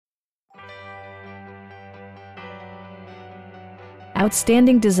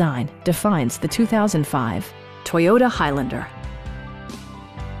Outstanding design defines the 2005 Toyota Highlander.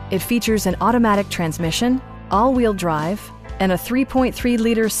 It features an automatic transmission, all-wheel drive, and a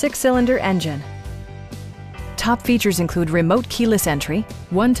 3.3-liter six-cylinder engine. Top features include remote keyless entry,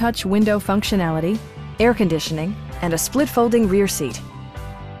 one-touch window functionality, air conditioning, and a split-folding rear seat.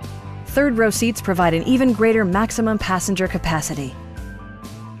 Third-row seats provide an even greater maximum passenger capacity.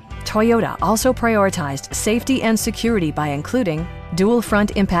 Toyota also prioritized safety and security by including dual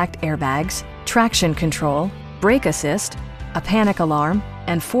front impact airbags, traction control, brake assist, a panic alarm,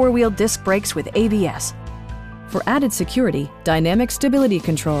 and four-wheel disc brakes with ABS. For added security, dynamic stability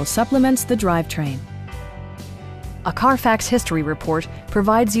control supplements the drivetrain. A Carfax history report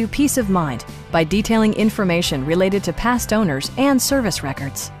provides you peace of mind by detailing information related to past owners and service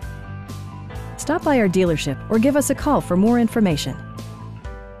records. Stop by our dealership or give us a call for more information.